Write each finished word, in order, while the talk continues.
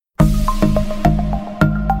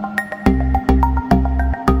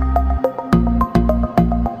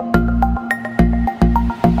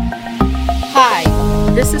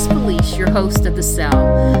your host of The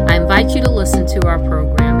Cell. I invite you to listen to our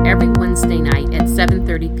program every Wednesday night at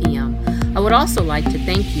 7:30 p.m. I would also like to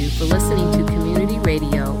thank you for listening to Community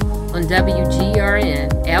Radio on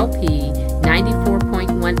WGRN LP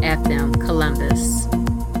 94.1 FM, Columbus.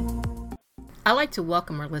 I'd like to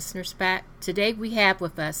welcome our listeners back. Today we have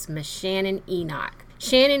with us Ms. Shannon Enoch.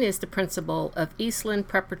 Shannon is the principal of Eastland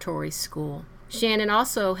Preparatory School. Shannon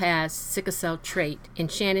also has sickle cell trait, and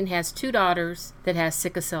Shannon has 2 daughters that have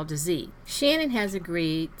sickle cell disease. Shannon has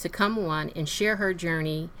agreed to come on and share her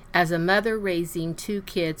journey as a mother raising 2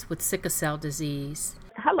 kids with sickle cell disease.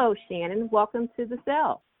 Hello, Shannon. Welcome to The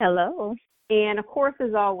Cell. Hello. And of course,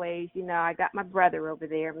 as always, I got my brother over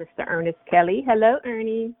there, Mr. Ernest Kelly. Hello,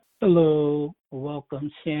 Ernie. Hello. Welcome,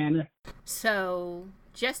 Shannon. So,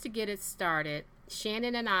 just to get it started,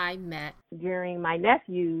 Shannon and I met during my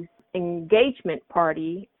nephew's engagement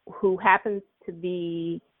party, who happens to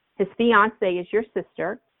be his fiance is your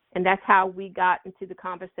sister, and that's how we got into the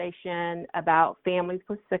conversation about families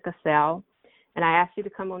with sickle cell. And I asked you to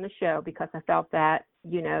come on the show because I felt that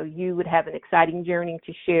you would have an exciting journey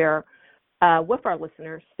to share with our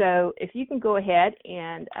listeners. So if you can go ahead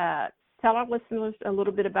and tell our listeners a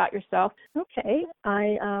little bit about yourself. Okay,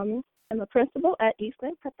 I am a principal at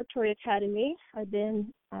Eastland Preparatory Academy. I've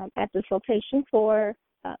been at this location for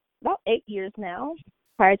about 8 years now.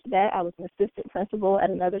 Prior to that, I was an assistant principal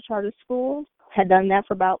at another charter school. Had done that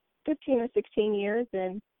for about 15 or 16 years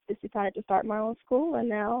and just decided to start my own school. And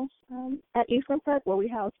now at Eastland Prep, where we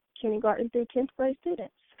house kindergarten through 10th grade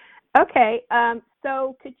students. Okay,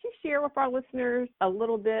 so could you share with our listeners a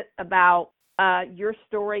little bit about your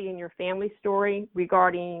story and your family story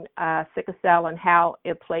regarding sickle cell and how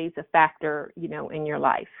it plays a factor, in your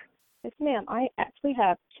life? Yes, ma'am. I actually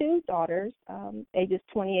have 2 daughters, ages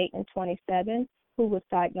 28 and 27, who was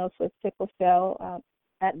diagnosed with sickle cell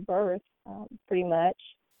at birth, pretty much.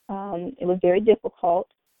 It was very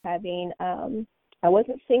difficult having, I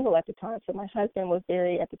wasn't single at the time, so my husband was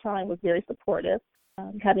very supportive.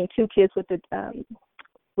 Having 2 kids with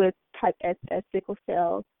type S sickle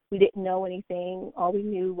cell, we didn't know anything. All we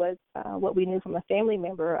knew was what we knew from a family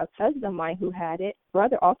member, a cousin of mine who had it.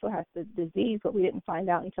 Brother also has the disease, but we didn't find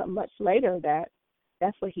out until much later that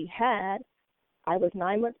that's what he had. I was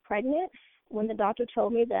 9 months pregnant when the doctor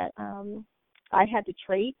told me that I had the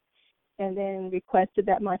trait, and then requested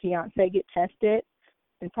that my fiance get tested.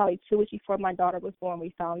 And probably 2 weeks before my daughter was born, we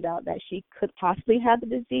found out that she could possibly have the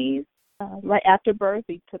disease. Right after birth,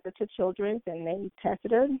 we took her to Children's, and they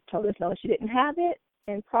tested her, told us no, she didn't have it.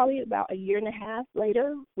 And probably about a year and a half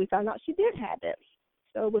later, we found out she did have it.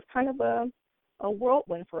 So it was kind of a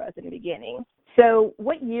whirlwind for us in the beginning. So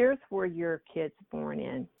what years were your kids born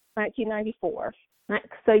in? 1994.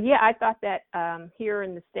 So, I thought that here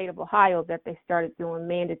in the state of Ohio that they started doing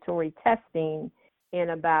mandatory testing in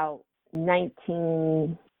about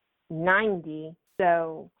 1990.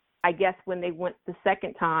 So I guess when they went the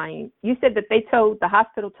second time, you said that the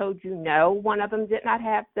hospital told you no, one of them did not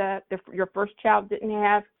have your first child didn't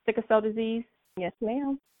have sickle cell disease? Yes,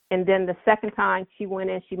 ma'am. And then the second time she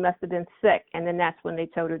went in, she must have been sick, and then that's when they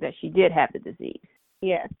told her that she did have the disease.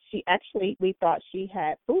 Yes, we thought she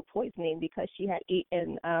had food poisoning because she had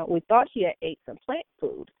eaten, we thought she had ate some plant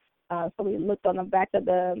food. So we looked on the back of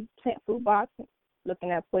the plant food box,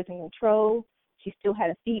 looking at poison control. She still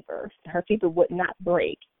had a fever. Her fever would not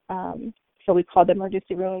break. So we called the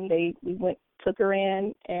emergency room. We took her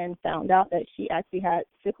in and found out that she actually had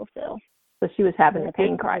sickle cell. So she was having a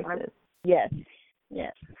pain crisis. Yes.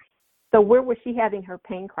 So where was she having her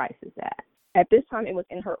pain crisis at? At this time, it was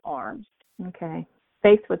in her arms. Okay.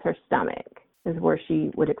 Faced with her stomach is where she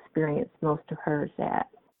would experience most of hers at.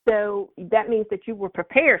 So that means that you were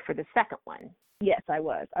prepared for the second one. Yes, I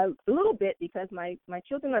was. A little bit, because my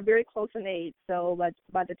children are very close in age. So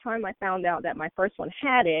by the time I found out that my first one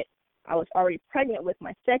had it, I was already pregnant with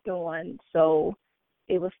my second one. So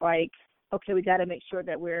it was like, okay, we got to make sure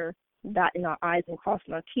that we're dotting our I's and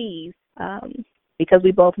crossing our T's, because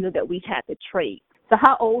we both knew that we had the trait. So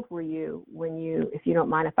how old were you if you don't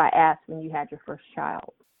mind if I ask, when you had your first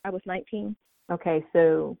child? I was 19. Okay,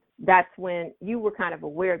 so that's when you were kind of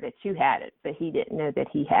aware that you had it, but he didn't know that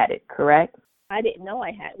he had it, correct? I didn't know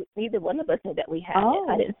I had it. Neither one of us knew that we had it.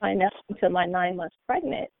 I didn't find out until my 9 months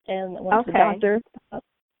pregnant. And once the doctor,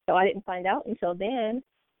 so I didn't find out until then.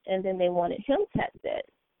 And then they wanted him tested.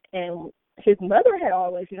 And his mother had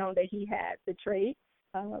always known that he had the trait,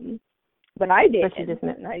 but I didn't. But she just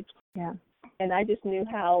meant, And I just knew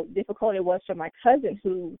how difficult it was for my cousin,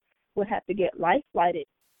 who would have to get life flighted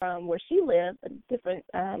from where she lived, a different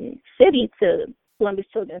city, to Columbus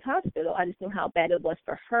Children's Hospital. I just knew how bad it was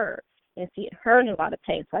for her and seeing her in a lot of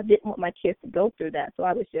pain. So I didn't want my kids to go through that. So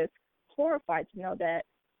I was just horrified to know that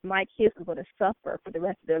my kids were going to suffer for the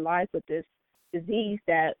rest of their lives with this disease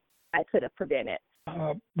that I could have prevented.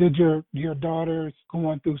 Did your daughters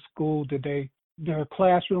going through school, their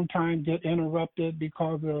classroom time get interrupted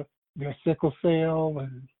because of their sickle cell,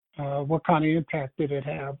 and what kind of impact did it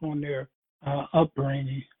have on their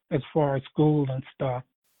upbringing as far as school and stuff?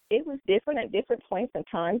 It was different at different points and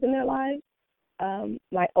times in their lives.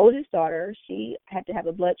 My oldest daughter, she had to have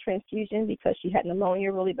a blood transfusion because she had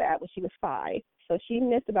pneumonia really bad when she was 5. So she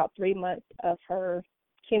missed about 3 months of her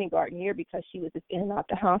kindergarten year because she was just in and out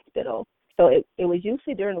the hospital. So it was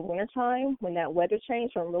usually during the wintertime when that weather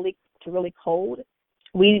changed from really to really cold.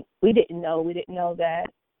 We didn't know. We didn't know that,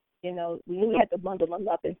 we knew we had to bundle them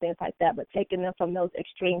up and things like that, but taking them from those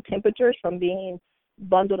extreme temperatures, from being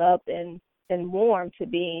bundled up and warm to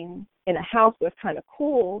being in a house where it's kind of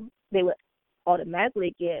cool, they would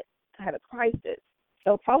automatically have a crisis.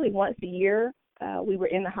 So probably once a year, we were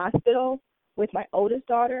in the hospital with my oldest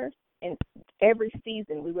daughter, and every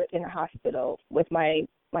season we were in the hospital with my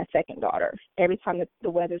second daughter. Every time the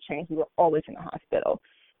weather changed, we were always in the hospital.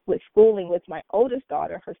 With schooling with my oldest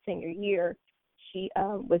daughter, her senior year, she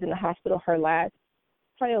was in the hospital probably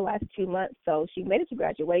the last 2 months, so she made it to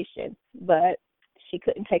graduation, but she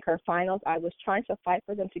couldn't take her finals. I was trying to fight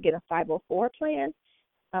for them to get a 504 plan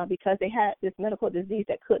because they had this medical disease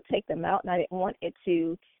that could take them out, and I didn't want it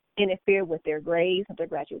to interfere with their grades, with their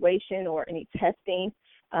graduation, or any testing,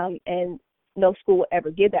 and no school would ever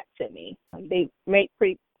give that to me. They made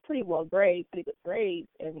pretty good grades,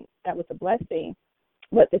 and that was a blessing.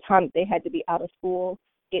 But the time they had to be out of school,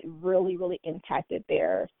 it really, really impacted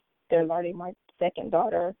their learning. My second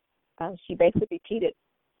daughter, she basically repeated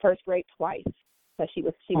first grade twice, so she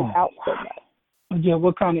was out so much. Yeah,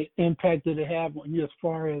 what kind of impact did it have on you as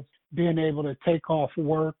far as being able to take off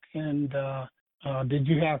work, and did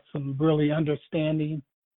you have some really understanding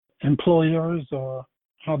employers, or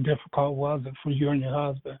how difficult was it for you and your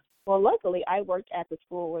husband? Well, luckily, I worked at the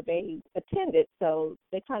school where they attended, so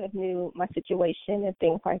they kind of knew my situation and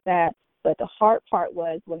things like that. But the hard part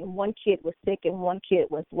was when one kid was sick and one kid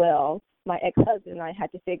was well, my ex-husband and I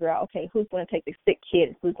had to figure out, okay, who's going to take the sick kid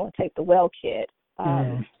and who's going to take the well kid.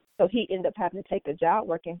 So he ended up having to take a job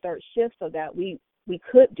working third shift so that we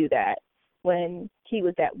could do that. When he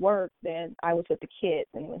was at work, then I was with the kids,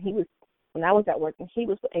 and when I was at work, and he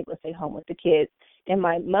was able to stay home with the kids. And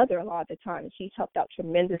my mother-in-law at the time, she helped out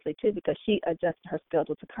tremendously too because she adjusted her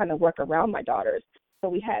schedule to kind of work around my daughters. So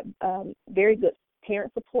we had very good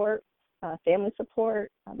parent support, family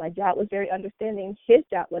support. My job was very understanding. His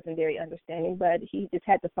job wasn't very understanding, but he just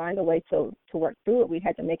had to find a way to work through it. We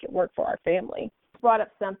had to make it work for our family. Brought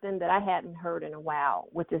up something that I hadn't heard in a while,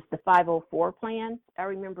 which is the 504 plan. I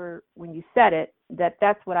remember when you said it,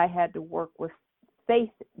 that's what I had to work with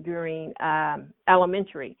Faith during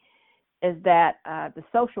elementary, is that the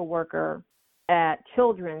social worker at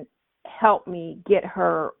Children's helped me get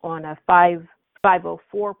her on a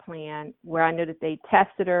 504 plan, where I knew that they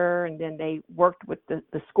tested her, and then they worked with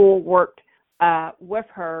the school worked with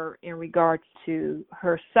her in regards to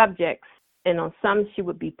her subjects. And on some, she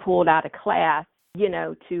would be pulled out of class,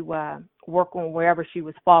 to work on wherever she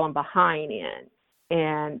was falling behind in.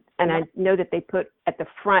 And I know that they put at the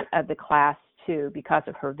front of the class too because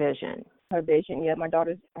of her vision. Her vision, yeah. My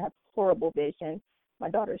daughter has horrible vision. My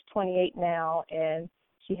daughter's 28 now, and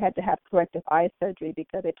she had to have corrective eye surgery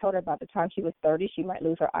because they told her by the time she was 30, she might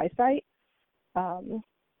lose her eyesight.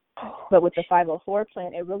 But with the 504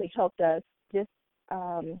 plan, it really helped us just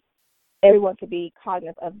everyone could be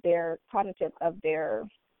cognitive of their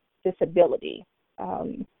disability.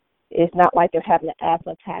 It's not like they're having an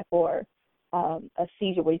asthma attack or a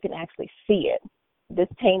seizure where you can actually see it. This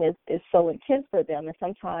pain is so intense for them, and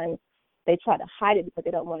sometimes they try to hide it because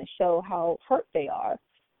they don't want to show how hurt they are.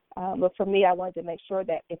 But for me, I wanted to make sure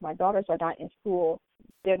that if my daughters are not in school,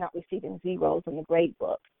 they're not receiving zeros in the grade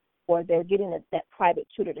book, or they're getting that private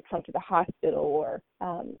tutor to come to the hospital or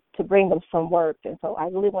to bring them some work. And so I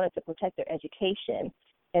really wanted to protect their education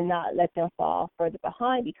and not let them fall further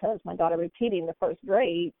behind, because my daughter repeating the first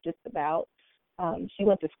grade just about, she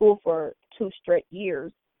went to school for 2 straight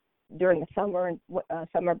years during the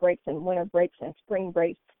summer breaks and winter breaks and spring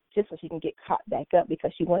breaks, just so she can get caught back up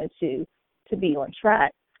because she wanted to be on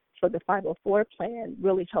track. So the 504 plan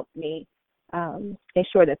really helped me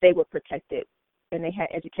ensure that they were protected and they had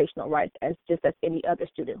educational rights just as any other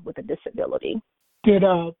student with a disability. Did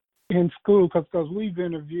in school, because we've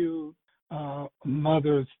interviewed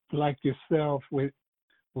mothers like yourself with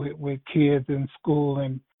kids in school,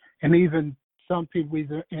 and even some people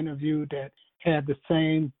we've interviewed that had the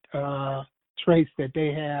same traits that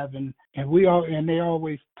they have, and they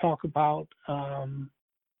always talk about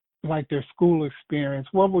like their school experience.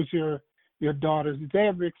 What was your daughters? Did they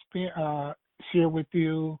ever share with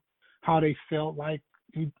you how they felt like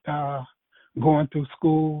going through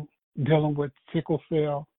school, dealing with sickle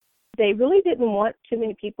cell? They really didn't want too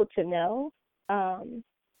many people to know,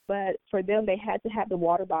 but for them, they had to have the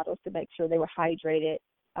water bottles to make sure they were hydrated.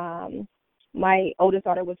 My oldest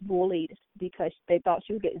daughter was bullied because they thought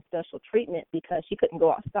she was getting special treatment because she couldn't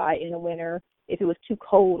go outside in the winter. If it was too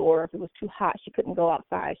cold or if it was too hot, she couldn't go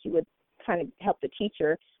outside. She would kind of help the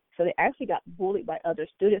teacher. So they actually got bullied by other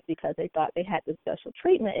students because they thought they had the special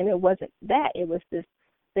treatment, and it wasn't that. It was just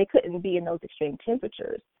they couldn't be in those extreme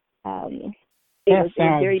temperatures. That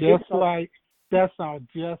sounds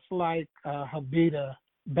just like Habita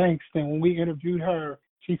Bankston. When we interviewed her,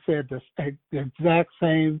 she said the exact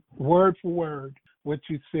same word for word. What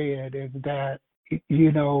you said is that,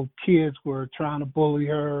 you know, kids were trying to bully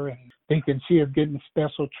her and thinking she is getting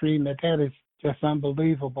special treatment. That is just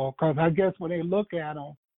unbelievable, because I guess when they look at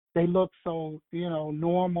them, they look so, you know,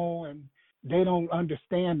 normal, and they don't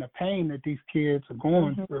understand the pain that these kids are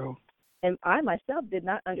going through. And I myself did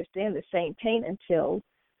not understand the same pain until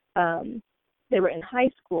they were in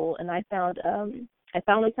high school, and I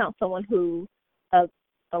finally found someone who,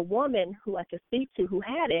 a woman who I could speak to who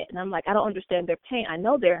had it, and I'm like, I don't understand their pain. I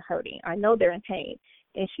know they're hurting. I know they're in pain.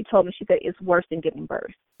 And she told me, she said, it's worse than giving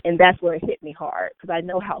birth. And that's where it hit me hard, because I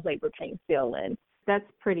know how labor pains feel. And that's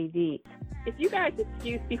pretty deep. If you guys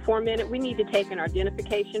excuse me for a minute, we need to take an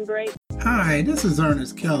identification break. Hi, this is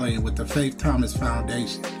Ernest Kelly with the Faith Thomas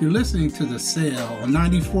Foundation. You're listening to The Cell on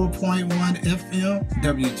 94.1 FM,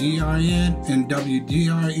 WGRN, and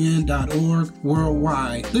WGRN.org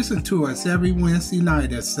worldwide. Listen to us every Wednesday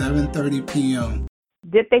night at 7:30 p.m.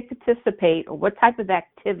 Did they participate, or what type of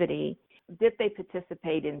activity did they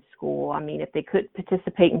participate in school? I mean, if they could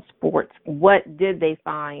participate in sports, what did they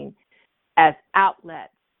find as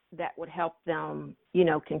outlets that would help them, you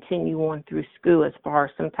know, continue on through school as far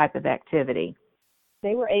as some type of activity?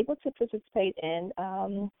 They were able to participate in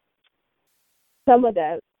some of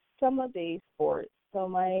the sports. So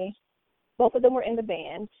both of them were in the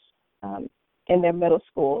band in their middle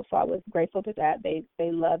school. So I was grateful to that. They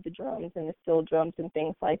loved the drums and the steel drums and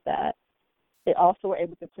things like that. They also were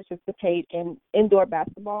able to participate in indoor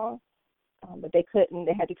basketball, but they couldn't.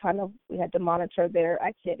 We had to monitor their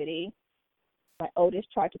activity. My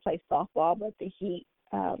oldest tried to play softball, but the heat,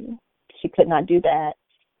 she could not do that.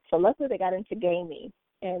 So luckily they got into gaming,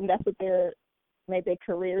 and that's what made their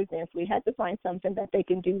careers in. So we had to find something that they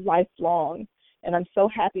can do lifelong. And I'm so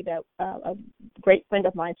happy that a great friend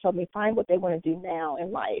of mine told me, find what they want to do now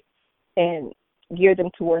in life and gear them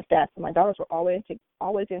towards that. So my daughters were always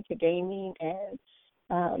into gaming and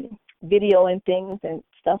video and things and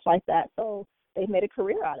stuff like that. So they've made a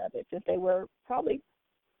career out of it since they were probably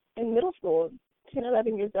in middle school, 10,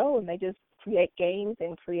 11 years old, and they just create games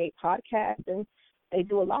and create podcasts, and they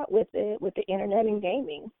do a lot with it, with the internet and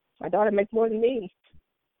gaming. My daughter makes more than me.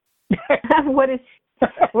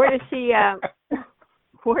 Where does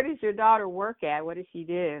your daughter work at? What does she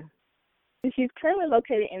do? She's currently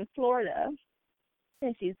located in Florida,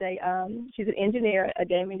 and she's an engineer, a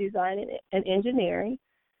gaming design and engineering.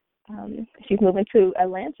 She's moving to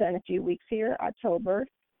Atlanta in a few weeks here, October.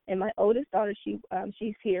 And my oldest daughter, she's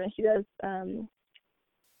here, and she does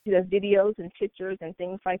videos and pictures and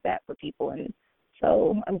things like that for people. And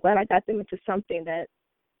so I'm glad I got them into something that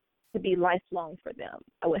to be lifelong for them.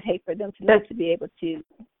 I would hate for them to not to be able to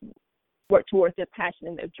work towards their passion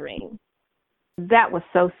and their dream. That was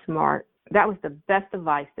so smart. That was the best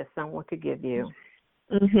advice that someone could give you.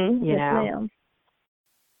 Mm-hmm. You yes, know. Ma'am.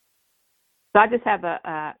 So I just have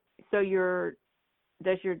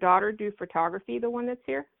does your daughter do photography, the one that's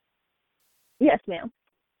here? Yes, ma'am.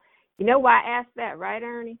 You know why I asked that, right,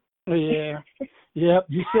 Ernie? Yeah. Yep.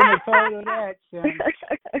 You shouldn't have told her that, Shannon.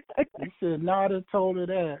 You should not have told her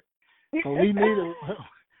that. So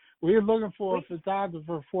we're looking for a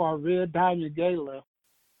photographer for our Red Diamond Gala.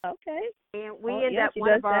 Okay. And we end up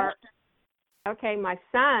one of our. Okay, my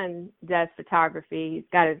son does photography.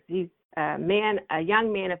 He's a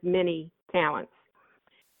young man of many talents.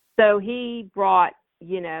 So he brought,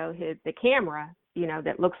 the camera,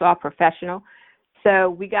 that looks all professional.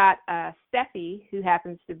 So we got Steffi, who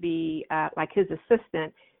happens to be like his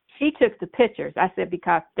assistant. She took the pictures. I said,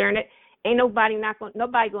 because darn it, ain't nobody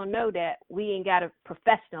gonna know that we ain't got a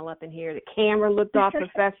professional up in here. The camera looked all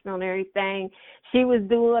professional and everything. She was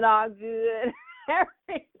doing all good.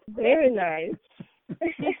 Very nice.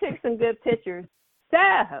 She took some good pictures. So,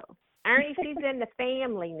 Ernie, she's in the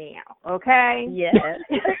family now, okay? Yes.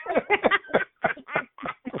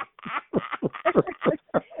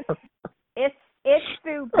 It's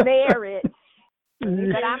through marriage,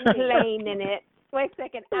 but I'm claiming it. Wait a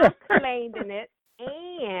second, I'm claiming it.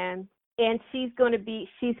 And she's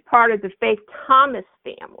part of the Faith Thomas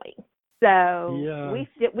family. So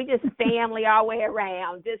we just family all the way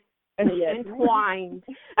around, just entwined.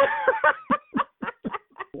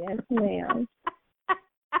 Yes, ma'am.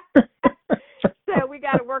 So we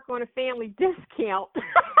got to work on a family discount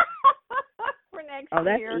for next year. Oh,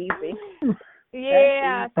 that's easy.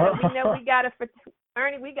 Yeah, so we know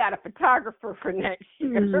Ernie, we got a photographer for next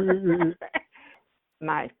year.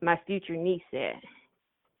 my future niece said.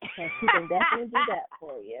 Okay, she can definitely do that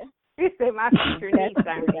for you. You say my future niece,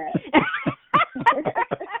 Ernie.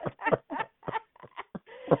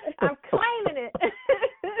 I'm claiming it.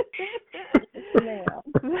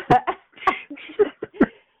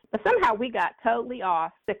 But somehow we got totally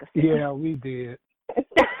off sick of it. Yeah, we did.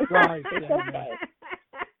 Right. It's okay.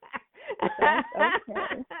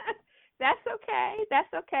 That's okay.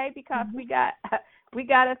 That's okay because we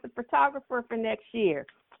got us a photographer for next year.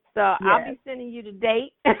 So I'll be sending you the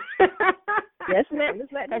date. Yes, ma'am.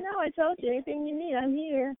 Just let me know. I told you anything you need, I'm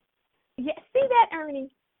here. Yeah, see that,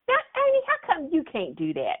 Ernie? Now, Ernie, how come you can't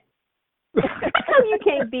do that? How come you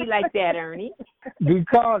can't be like that, Ernie?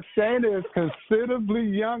 Because Shannon is considerably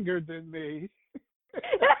younger than me.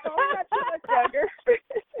 Not too much younger.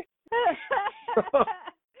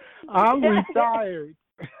 I'm retired.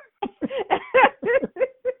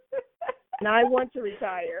 Now I want to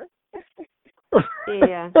retire.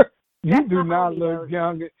 Yeah. You do not look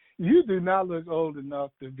younger. You do not look old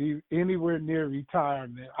enough to be anywhere near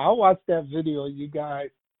retirement. I watched that video you guys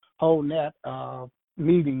holding that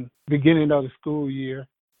meeting beginning of the school year.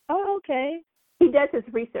 Oh, okay. He does his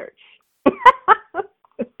research.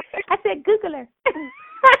 I said, Google her.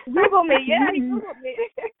 Google me. Yeah, he Googled me.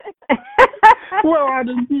 Well, I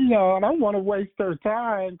don't want to waste her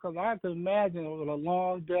time because I can imagine it was a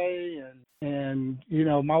long day, and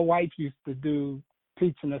my wife used to do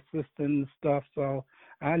teaching assistant and stuff, so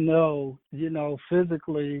I know,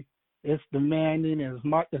 physically it's demanding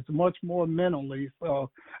it's much more mentally. So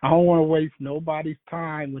I don't want to waste nobody's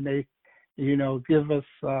time when they, give us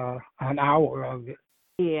an hour of it.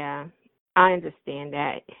 Yeah, I understand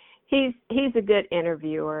that. He's a good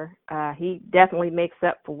interviewer. He definitely makes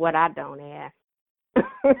up for what I don't ask.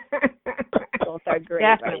 Both are great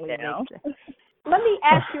definitely right now. Let me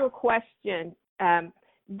ask you a question.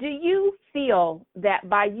 Do you feel that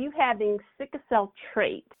by you having sickle cell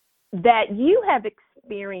trait, that you have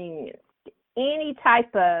experienced any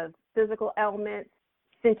type of physical ailments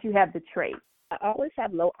since you have the trait? I always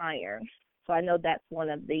have low iron, so I know that's one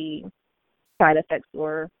of the side effects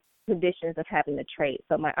or conditions of having the trait.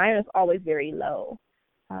 So my iron is always very low,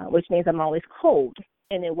 which means I'm always cold.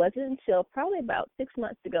 And it wasn't until probably about 6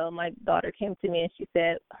 months ago, my daughter came to me and she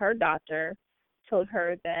said her doctor told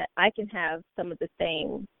her that I can have some of the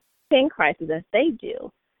same pain crises as they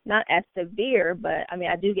do. Not as severe, but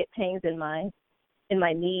I do get pains in my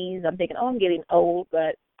knees. I'm thinking, I'm getting old,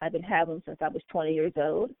 but I've been having them since I was 20 years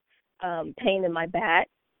old. Pain in my back.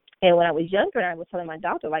 And when I was younger, I was telling my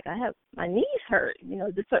doctor, my knees hurt.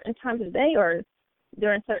 There's certain times of the day or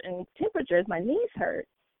during certain temperatures, my knees hurt.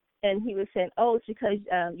 And he was saying, it's because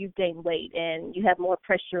you've gained weight and you have more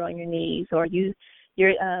pressure on your knees, or you're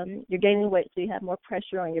gaining weight, so you have more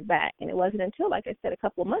pressure on your back. And it wasn't until, like I said, a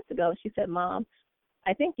couple of months ago, she said, Mom,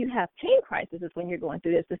 I think you have pain crises when you're going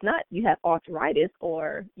through this. It's not you have arthritis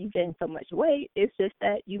or you gain so much weight. It's just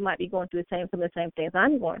that you might be going through some of the same things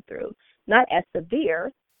I'm going through. Not as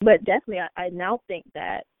severe, but definitely I now think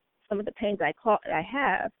that some of the pains I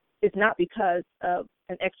have is not because of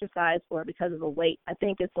an exercise or because of a weight. I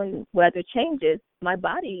think it's when weather changes, my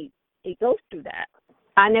body, it goes through that.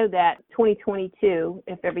 I know that 2022,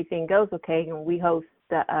 if everything goes okay and we host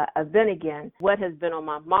the event again, what has been on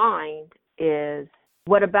my mind is,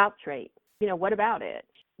 what about trait? What about it?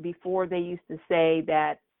 Before they used to say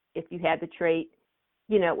that if you had the trait,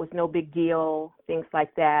 it was no big deal, things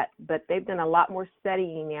like that. But they've done a lot more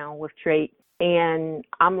studying now with trait. And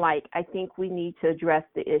I'm like, I think we need to address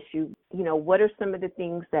the issue. What are some of the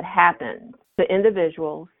things that happen to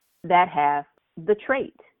individuals that have the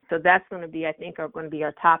trait? So that's going to be, I think, are going to be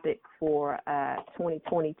our topic for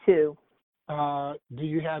 2022. Do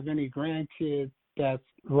you have any grandkids that's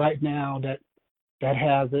right now that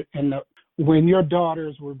has it? And when your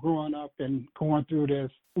daughters were growing up and going through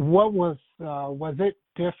this, what was it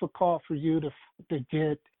difficult for you to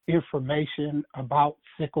get information about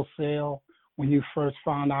sickle cell when you first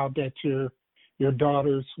found out that your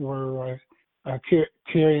daughters were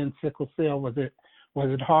carrying sickle cell? Was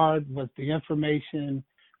it hard? Was the information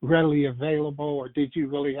readily available, or did you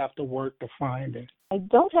really have to work to find it? I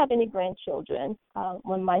don't have any grandchildren.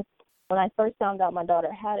 When my when I first found out my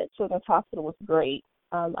daughter had it, Children's Hospital was great.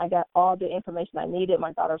 I got all the information I needed.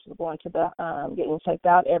 My daughter was going to the getting checked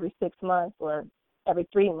out every 6 months or every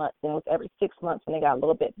 3 months, and it was every 6 months when they got a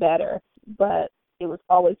little bit better. But it was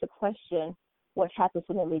always the question, what happens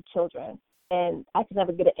when they leave children? And I could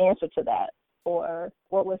never get an answer to that, or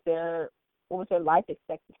what was their life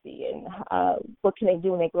expectancy, and what can they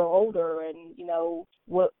do when they grow older, and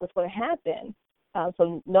what's going to happen.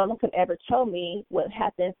 So no one could ever tell me what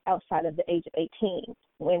happens outside of the age of 18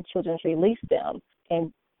 when children release them.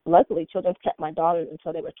 And luckily, children kept my daughters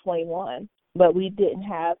until they were 21. But we didn't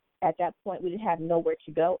have, at that point, we didn't have nowhere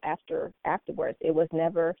to go afterwards. It was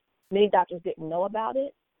never, many doctors didn't know about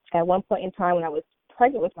it. At one point in time when I was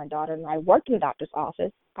pregnant with my daughter and I worked in the doctor's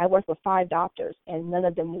office, I worked with 5 doctors, and none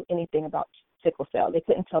of them knew anything about sickle cell. They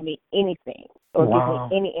couldn't tell me anything or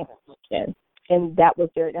give me any information. And that's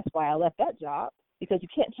why I left that job, because you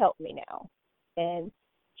can't help me now. And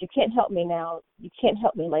if you can't help me now, you can't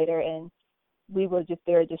help me later. And we were just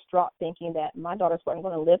very distraught, thinking that my daughters weren't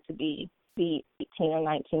going to live to be 18 or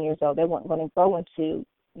 19 years old. They weren't going to grow into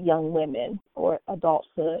young women or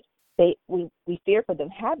adulthood. We feared for them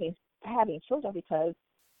having children, because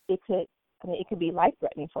it could be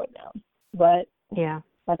life-threatening for them. But yeah,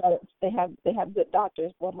 my daughters, they have good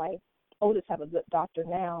doctors. Well, my oldest have a good doctor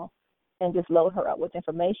now, and just load her up with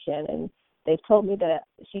information. And they've told me that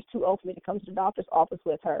she's too old for me to come to the doctor's office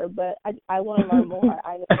with her, but I want to learn more.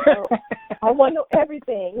 I want to know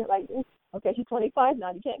everything. Like, okay, she's 25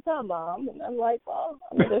 now. You can't come, Mom. And I'm like, well,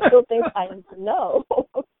 there's still things I need to know.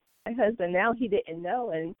 My husband now, he didn't know,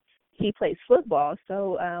 and he plays football.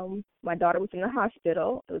 So my daughter was in the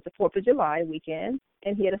hospital. It was the 4th of July weekend,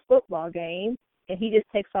 and he had a football game, and he just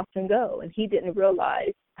takes off and go. And he didn't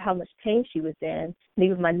realize how much pain she was in. And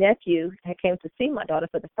even my nephew had came to see my daughter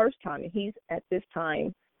for the first time, and he's at this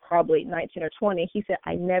time probably 19 or 20. He said,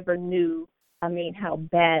 I never knew, how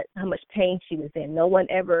much pain she was in. No one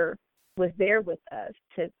ever was there with us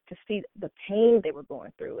to see the pain they were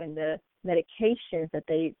going through and the medications that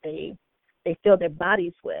they fill their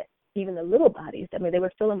bodies with, even the little bodies. They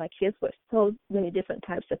were filling my kids with so many different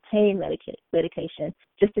types of pain medication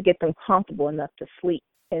just to get them comfortable enough to sleep.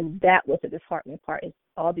 And that was the disheartening part, is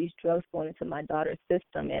all these drugs going into my daughter's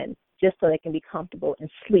system, and just so they can be comfortable and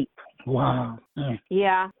sleep. Wow.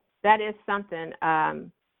 Yeah, that is something,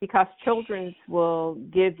 because children will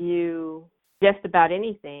give you just about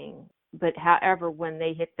anything. But however, when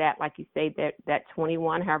they hit that, like you say, that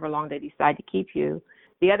 21, however long they decide to keep you,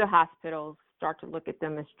 the other hospitals start to look at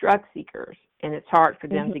them as drug seekers, and it's hard for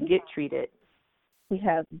them to get treated. We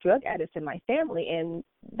have drug addicts in my family, and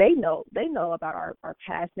they know about our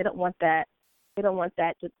past. They don't want that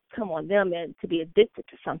to come on them and to be addicted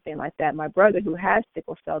to something like that. My brother, who has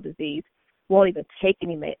sickle cell disease, won't even take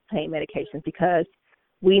any pain medications, because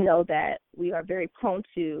we know that we are very prone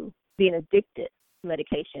to being addicted to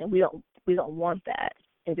medication. We don't want that,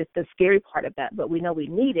 and just the scary part of that. But we know we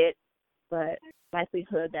need it, but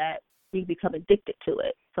likelihood that we become addicted to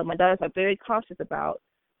it. So my daughters are very cautious about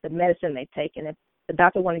the medicine they take, and if the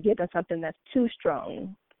doctor want to give them something that's too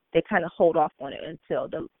strong, they kind of hold off on it until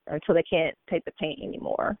they can't take the pain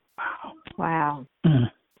anymore. Wow.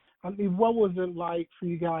 What was it like for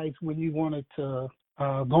you guys when you wanted to go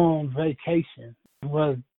on vacation?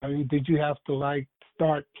 Did you have to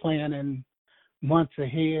start planning months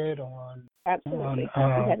ahead on? Absolutely. We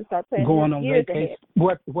had to start planning going on years vacation.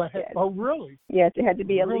 Ahead. What? Yes. Oh, really? Yes, it had to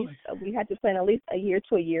be really? We had to plan at least a year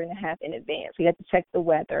to a year and a half in advance. We had to check the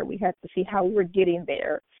weather. We had to see how we were getting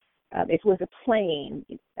there. If it was a plane,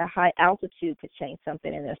 a high altitude could change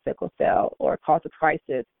something in their sickle cell or cause a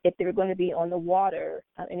crisis. If they were going to be on the water,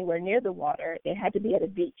 anywhere near the water, it had to be at a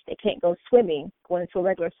beach. They can't go swimming. Going into a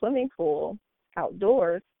regular swimming pool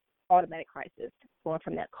outdoors, automatic crisis. Going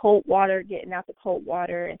from that cold water, getting out the cold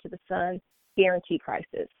water into the sun, guaranteed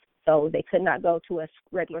crisis. So they could not go to a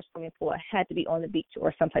regular swimming pool. It had to be on the beach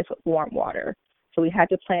or someplace with warm water. So we had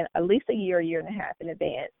to plan at least a year and a half in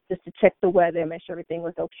advance just to check the weather, make sure everything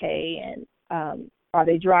was okay, and are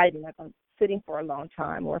they driving? Are they sitting for a long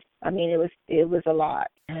time? Or it was a lot.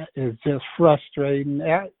 It's just frustrating.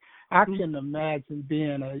 I can imagine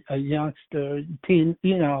being a youngster, teen,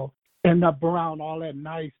 end up around all that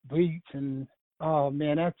nice beach, and oh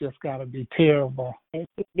man, that just got to be terrible. And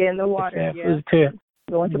get in the water,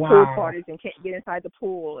 going to pool parties and can't get inside the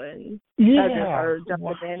pool, and cousins are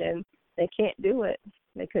jumping in and they can't do it.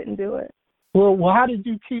 They couldn't do it. Well, how did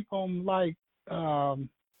you keep them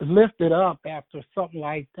lifted up after something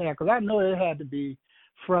like that? Because I know it had to be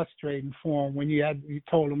frustrating for them when you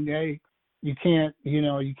told them, hey, you can't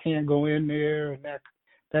go in there and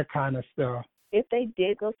that kind of stuff. If they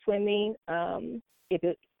did go swimming, if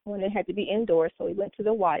when it had to be indoors, so we went to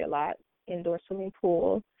the Y a lot, indoor swimming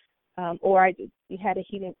pool, we had a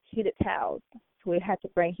heated towels, so we had to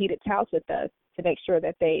bring heated towels with us to make sure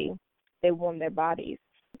that they warm their bodies.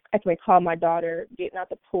 I can recall my daughter getting out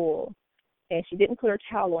the pool, and she didn't put her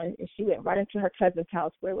towel on, and she went right into her cousin's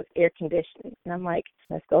house where it was air conditioning. And I'm like,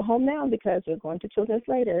 let's go home now because we're going to Children's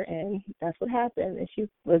later. And that's what happened. And she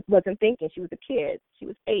wasn't thinking. She was a kid. She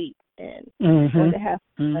was 8 and wanted to have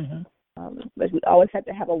fun. But we always had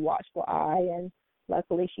to have a watchful eye. And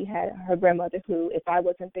luckily she had her grandmother who, if I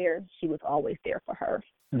wasn't there, she was always there for her.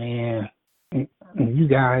 Man, you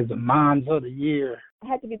guys are moms of the year. I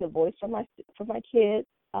had to be the voice for my kids.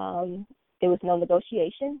 There was no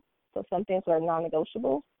negotiation. So some things are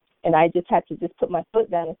non-negotiable, and I just had to put my foot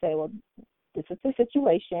down and say, well, this is the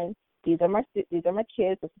situation. These are my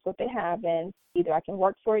kids. This is what they have, and either I can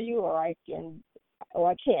work for you or I can't.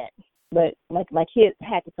 But my kids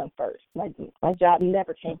had to come first. My job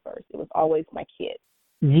never came first. It was always my kids.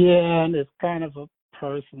 Yeah, and it's kind of a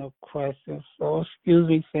personal question. So excuse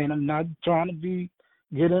me, saying I'm not trying to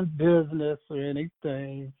get in business or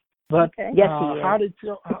anything. But okay. Yes, how did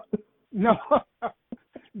you? No.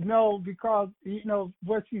 No, because,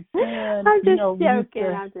 what she's saying, I'm just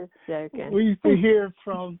joking. We used to hear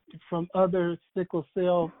from other sickle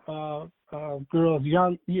cell girls,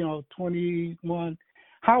 young, 21.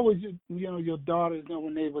 How was your daughters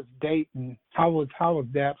when they was dating? How was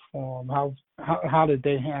that for them? How did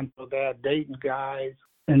they handle that, dating guys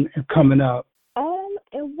and coming up?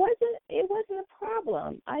 It wasn't a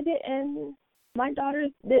problem. My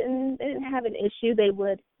daughters didn't have an issue. They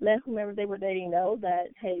would let whomever they were dating know that,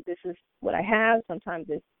 hey, this is what I have. Sometimes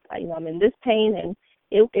I'm in this pain, and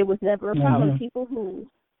it was never a problem. People who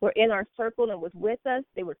were in our circle and was with us,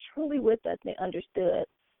 they were truly with us. They understood,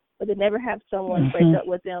 but they never have someone break up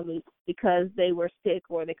with them because they were sick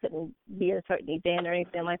or they couldn't be at a certain event or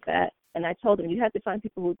anything like that. And I told them, you have to find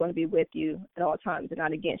people who are going to be with you at all times and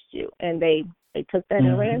not against you. And they took that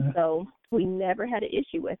and ran, so we never had an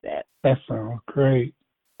issue with that. That sounds great.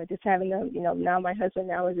 But just having them, now my husband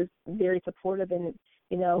now is just very supportive. And,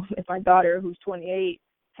 if my daughter, who's 28,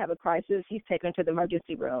 have a crisis, he's taking her to the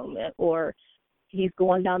emergency room, or he's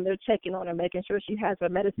going down there checking on her, making sure she has her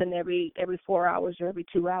medicine every 4 hours or every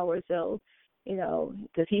 2 hours. So,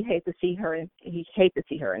 because he hates to see her in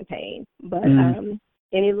pain. But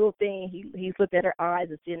any little thing, he's looked at her eyes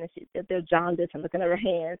and seeing that they're jaundiced and looking at her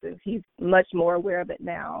hands, and he's much more aware of it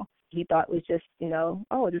now. He thought it was just,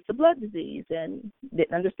 it's a blood disease, and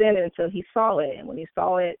didn't understand it until he saw it. And when he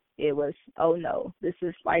saw it, it was, oh no, this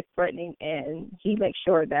is life-threatening. And he makes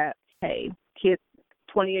sure that, hey, kids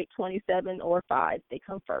 28, 27, or 5, they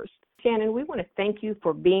come first. Shannon, we want to thank you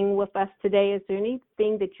for being with us today. Is there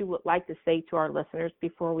anything that you would like to say to our listeners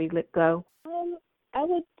before we let go? I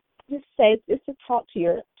would just say just to talk to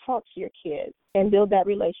your kids and build that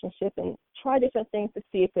relationship and try different things to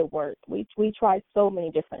see if it worked. We tried so many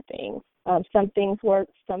different things. Some things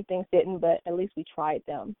worked, some things didn't, but at least we tried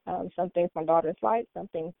them. Some things my daughters liked,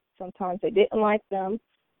 sometimes they didn't like them.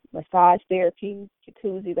 Massage therapy,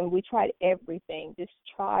 jacuzzi, we tried everything. Just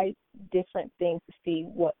try different things to see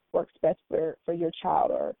what works best for your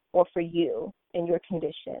child or for you in your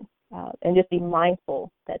condition. And just be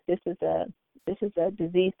mindful that this is a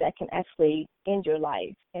disease that can actually end your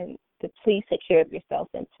life, and to please take care of yourself,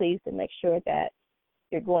 and please to make sure that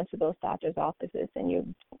you're going to those doctor's offices and you're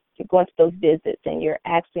going to those visits and you're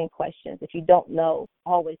asking questions. If you don't know,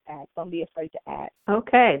 always ask. Don't be afraid to ask.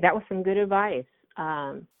 Okay, that was some good advice.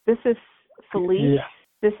 This is Felice. Yeah.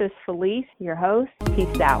 This is Felice, your host.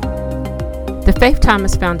 Peace out. The Faith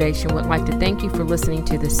Thomas Foundation would like to thank you for listening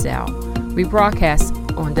to The Cell. We broadcast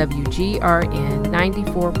on WGRN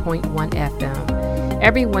 94.1 FM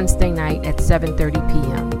every Wednesday night at 7:30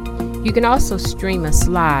 p.m. You can also stream us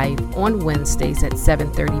live on Wednesdays at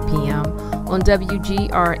 7:30 p.m. on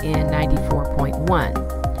WGRN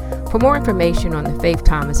 94.1. For more information on the Faith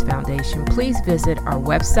Thomas Foundation, please visit our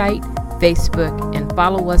website, Facebook, and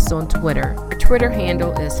follow us on Twitter. Our Twitter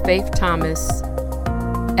handle is Faith Thomas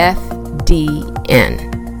FDN.